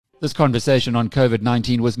This conversation on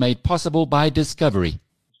COVID-19 was made possible by Discovery.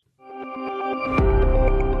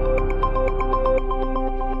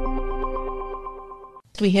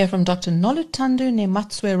 We hear from Dr. Noluthando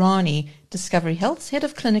Nematswerani, Discovery Health's Head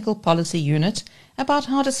of Clinical Policy Unit, about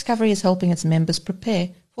how Discovery is helping its members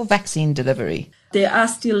prepare for vaccine delivery. There are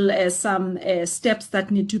still some steps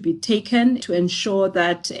that need to be taken to ensure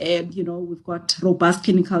that, we've got robust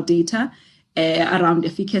clinical data around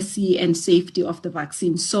efficacy and safety of the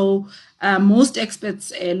vaccine. So most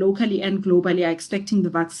experts locally and globally are expecting the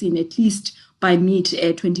vaccine at least by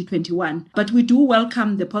mid-2021. But we do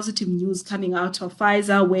welcome the positive news coming out of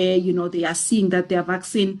Pfizer where, they are seeing that their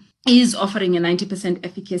vaccine is offering a 90%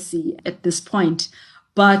 efficacy at this point.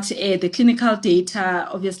 But the clinical data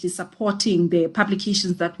obviously supporting the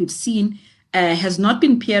publications that we've seen has not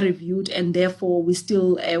been peer-reviewed, and therefore we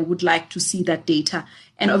still would like to see that data.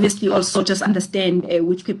 And obviously also just understand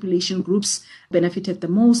which population groups benefited the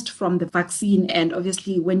most from the vaccine. And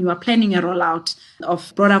obviously when you are planning a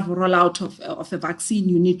broader rollout of a vaccine,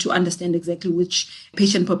 you need to understand exactly which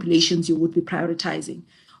patient populations you would be prioritizing.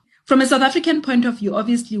 From a South African point of view,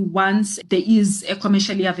 obviously once there is a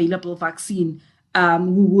commercially available vaccine,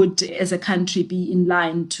 we would as a country be in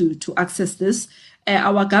line to access this.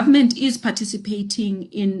 Our government is participating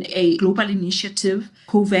in a global initiative,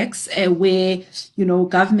 COVAX, where,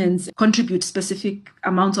 governments contribute specific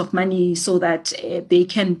amounts of money so that they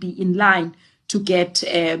can be in line to get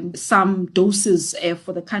some doses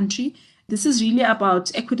for the country. This is really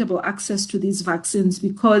about equitable access to these vaccines,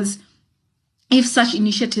 because if such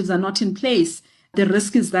initiatives are not in place, the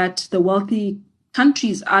risk is that the wealthy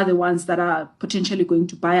countries are the ones that are potentially going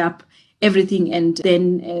to buy up everything, and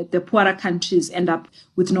then the poorer countries end up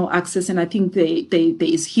with no access. And I think there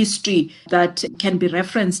is history that can be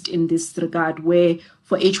referenced in this regard, where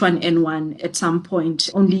for H1N1 at some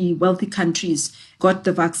point only wealthy countries got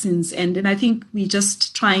the vaccines, and I think we're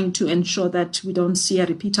just trying to ensure that we don't see a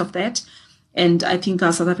repeat of that. And I think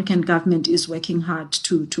our South African government is working hard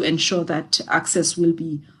to ensure that access will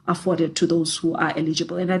be afforded to those who are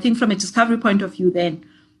eligible. And I think from a Discovery point of view then,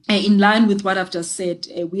 in line with what I've just said,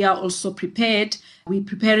 we are also prepared. We're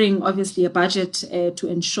preparing, obviously, a budget to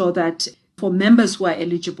ensure that for members who are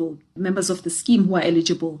eligible, members of the scheme who are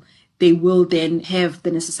eligible, they will then have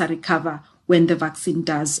the necessary cover when the vaccine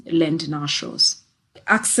does land in our shores.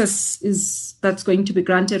 Access that's going to be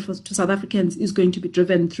granted to South Africans is going to be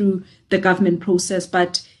driven through the government process,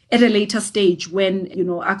 but at a later stage when,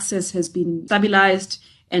 access has been stabilized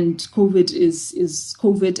and COVID is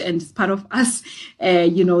COVID and it's part of us,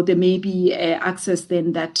 there may be access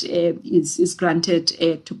then that is granted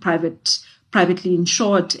to privately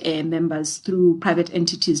insured members through private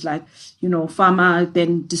entities like, pharma,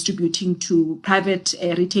 then distributing to private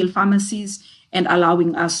retail pharmacies and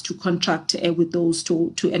allowing us to contract with those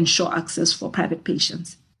to ensure access for private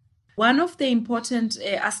patients. One of the important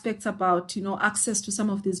aspects about, access to some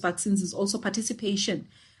of these vaccines is also participation.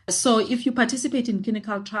 So if you participate in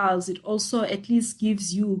clinical trials, it also at least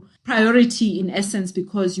gives you priority in essence,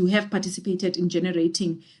 because you have participated in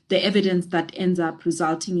generating the evidence that ends up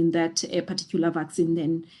resulting in that particular vaccine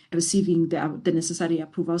then receiving the necessary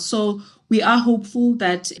approval. So we are hopeful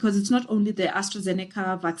that, because it's not only the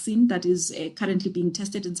AstraZeneca vaccine that is currently being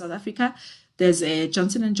tested in South Africa, there's a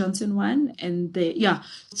Johnson & Johnson one, and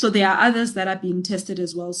so there are others that are being tested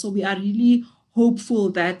as well. So we are really hopeful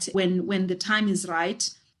that when the time is right,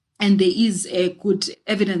 and there is a good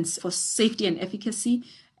evidence for safety and efficacy,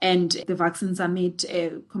 and the vaccines are made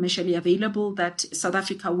commercially available, that South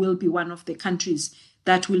Africa will be one of the countries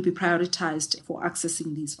that will be prioritized for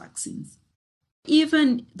accessing these vaccines.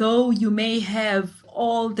 Even though you may have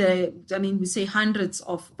we say hundreds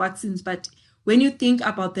of vaccines, but when you think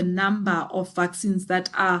about the number of vaccines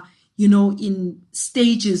that are, in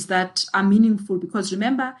stages that are meaningful, because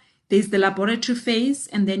remember, there's the laboratory phase,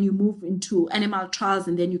 and then you move into animal trials,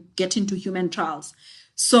 and then you get into human trials.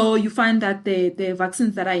 So you find that the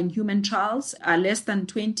vaccines that are in human trials are less than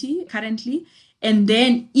 20 currently. And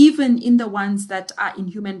then even in the ones that are in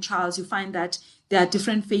human trials, you find that there are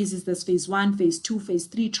different phases. There's phase 1, phase 2, phase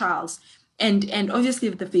 3 trials. And obviously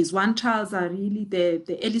the phase 1 trials are really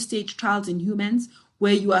the early stage trials in humans,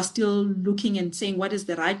 where you are still looking and saying what is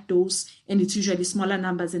the right dose, and it's usually smaller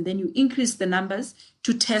numbers, and then you increase the numbers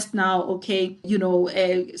to test now,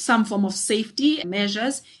 some form of safety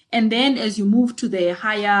measures. And then as you move to the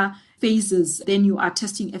higher phases, then you are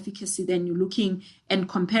testing efficacy, then you're looking and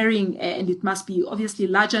comparing, and it must be obviously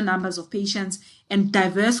larger numbers of patients and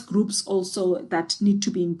diverse groups also that need to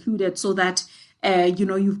be included, so that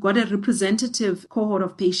you've got a representative cohort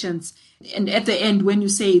of patients. And at the end, when you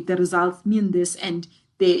say the results mean this and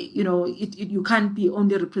you can't be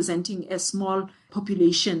only representing a small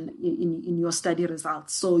population in your study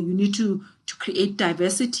results. So you need to create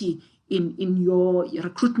diversity in your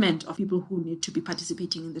recruitment of people who need to be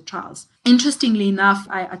participating in the trials. Interestingly enough,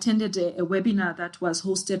 I attended a webinar that was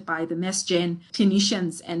hosted by the MassGen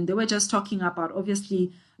clinicians, and they were just talking about,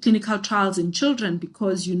 obviously, clinical trials in children,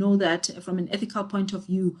 because you know that from an ethical point of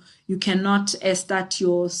view, you cannot start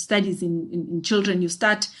your studies in children. You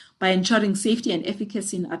start by ensuring safety and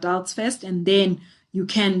efficacy in adults first, and then you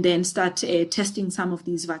can then start testing some of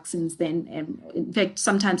these vaccines then, in fact,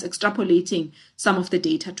 sometimes extrapolating some of the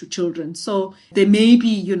data to children. So they may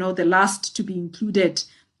be, the last to be included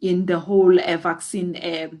in the whole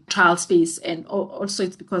vaccine trial space. And also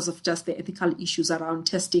it's because of just the ethical issues around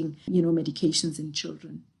testing, medications in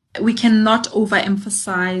children. We cannot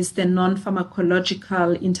overemphasize the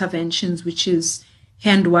non-pharmacological interventions, which is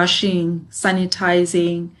hand washing,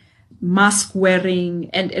 sanitizing, mask wearing,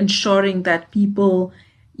 and ensuring that people,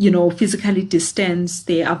 physically distance,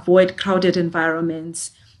 they avoid crowded environments.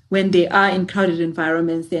 When they are in crowded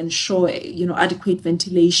environments, they ensure, adequate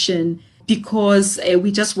ventilation, because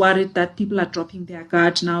we just worried that people are dropping their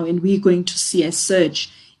guard now, and we're going to see a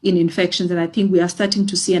surge in infections. And I think we are starting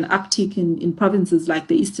to see an uptick in provinces like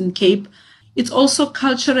the Eastern Cape. It's also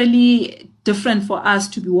culturally different for us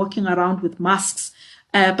to be walking around with masks.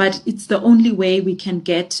 But it's the only way we can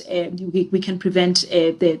we can prevent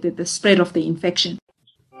the spread of the infection.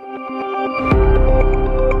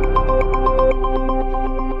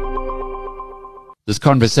 This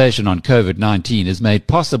conversation on COVID-19 is made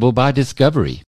possible by Discovery.